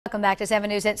Welcome back to 7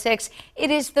 News at 6.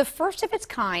 It is the first of its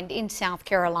kind in South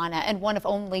Carolina and one of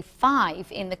only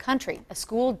 5 in the country. A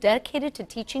school dedicated to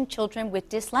teaching children with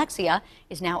dyslexia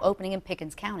is now opening in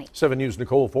Pickens County. 7 News'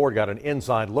 Nicole Ford got an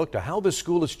inside look to how this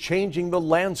school is changing the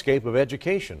landscape of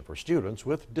education for students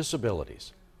with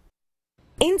disabilities.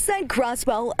 Inside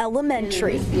Crosswell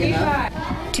Elementary,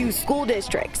 2 school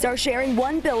districts are sharing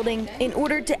one building in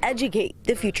order to educate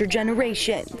the future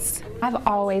generations. I've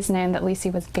always known that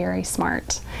Lucy was very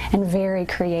smart and very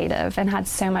creative and had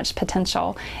so much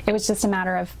potential. It was just a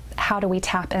matter of how do we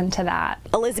tap into that.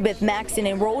 Elizabeth Maxton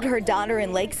enrolled her daughter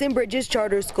in Lakes and Bridges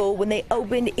Charter School when they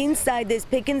opened inside this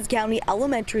Pickens County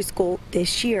elementary school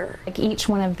this year. Each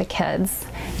one of the kids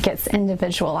gets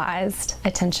individualized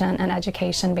attention and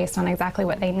education based on exactly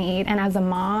what they need, and as a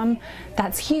mom,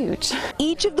 that's huge.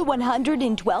 Each of the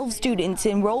 112 students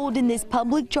enrolled in this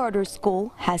public charter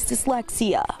school has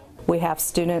dyslexia. We have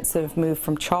students who have moved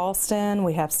from Charleston,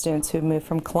 we have students who have moved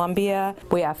from Columbia,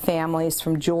 we have families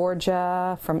from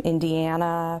Georgia, from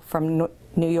Indiana, from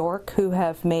New York who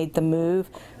have made the move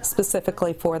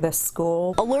specifically for this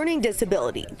school. A learning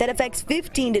disability that affects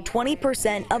 15 to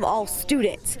 20% of all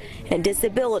students, and a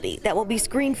disability that will be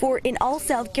screened for in all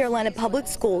South Carolina public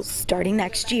schools starting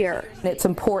next year. It's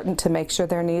important to make sure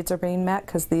their needs are being met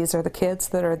because these are the kids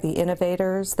that are the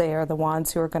innovators. They are the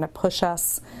ones who are going to push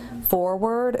us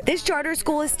forward. This charter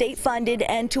school is state funded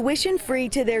and tuition free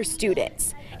to their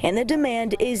students, and the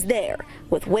demand is there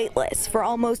with wait lists for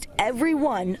almost every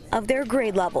one of their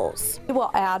grade levels. We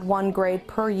will add 1 grade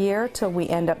per year till we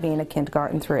end up being a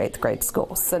kindergarten through 8th grade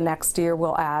school. So next year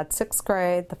we'll add 6th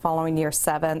grade, the following year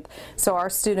 7th. So our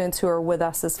students who are with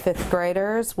us as 5th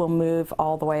graders will move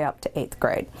all the way up to 8th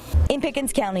grade. In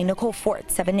Pickens County, Nicole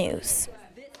Ford, 7 News.